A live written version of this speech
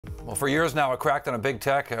Well, for years now, a crackdown on big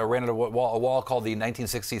tech ran into a wall called the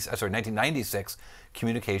 1996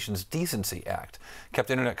 Communications Decency Act.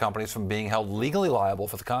 Kept internet companies from being held legally liable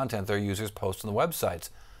for the content their users post on the websites.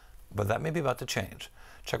 But that may be about to change.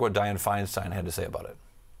 Check what Dianne Feinstein had to say about it.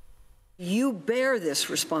 You bear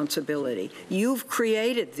this responsibility. You've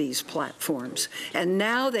created these platforms, and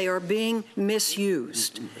now they are being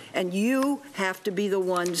misused. And you have to be the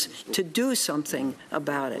ones to do something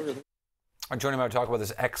about it. Joining me to talk about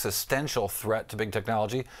this existential threat to big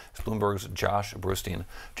technology is Bloomberg's Josh Brustein.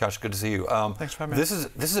 Josh, good to see you. Thanks for having me. This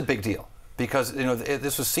is a big deal because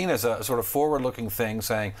this was seen as a sort of forward-looking thing,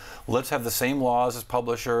 saying let's have the same laws as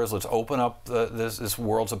publishers, let's open up this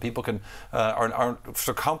world so people can,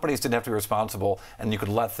 so companies didn't have to be responsible, and you could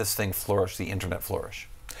let this thing flourish, the internet flourish.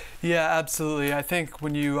 Yeah, absolutely. I think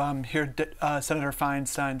when you hear Senator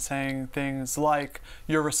Feinstein saying things like,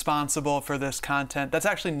 you're responsible for this content, that's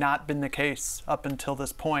actually not been the case up until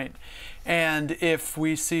this point. And if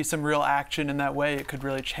we see some real action in that way, it could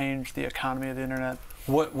really change the economy of the internet.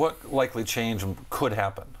 What likely change could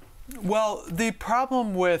happen? Well, the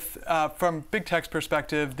problem with, from big tech's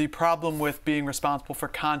perspective, the problem with being responsible for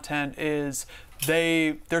content is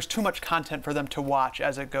there's too much content for them to watch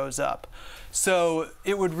as it goes up. So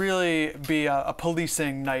it would really be a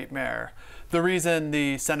policing nightmare. The reason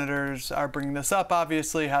the senators are bringing this up,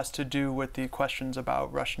 obviously, has to do with the questions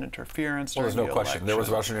about Russian interference. Well, there's no question. There was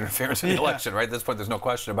Russian interference in the election, right? At this point, there's no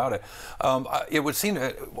question about it. It would seem,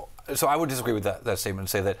 so I would disagree with that statement and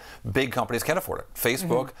say that big companies can afford it.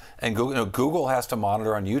 Facebook and Google, Google has to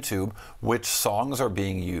monitor on YouTube which songs are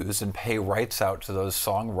being used and pay rights out to those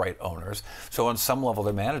song right owners. So on some level,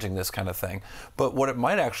 they're managing this kind of thing. But what it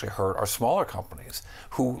might actually hurt are smaller companies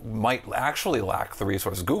who might actually lack the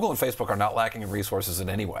resources. Google and Facebook are not lacking in resources in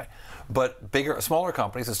any way, but smaller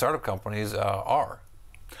companies and startup companies are.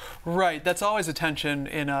 Right, that's always a tension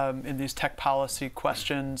in these tech policy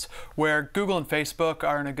questions, where Google and Facebook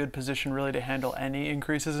are in a good position really to handle any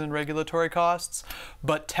increases in regulatory costs,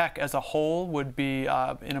 but tech as a whole would be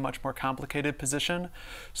in a much more complicated position.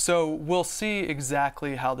 So we'll see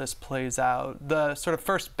exactly how this plays out. The sort of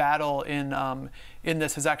first battle in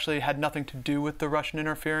this has actually had nothing to do with the Russian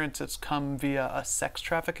interference. It's come via a sex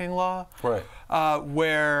trafficking law, right,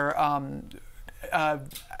 where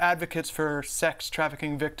advocates for sex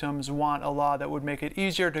trafficking victims want a law that would make it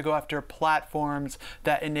easier to go after platforms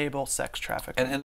that enable sex trafficking.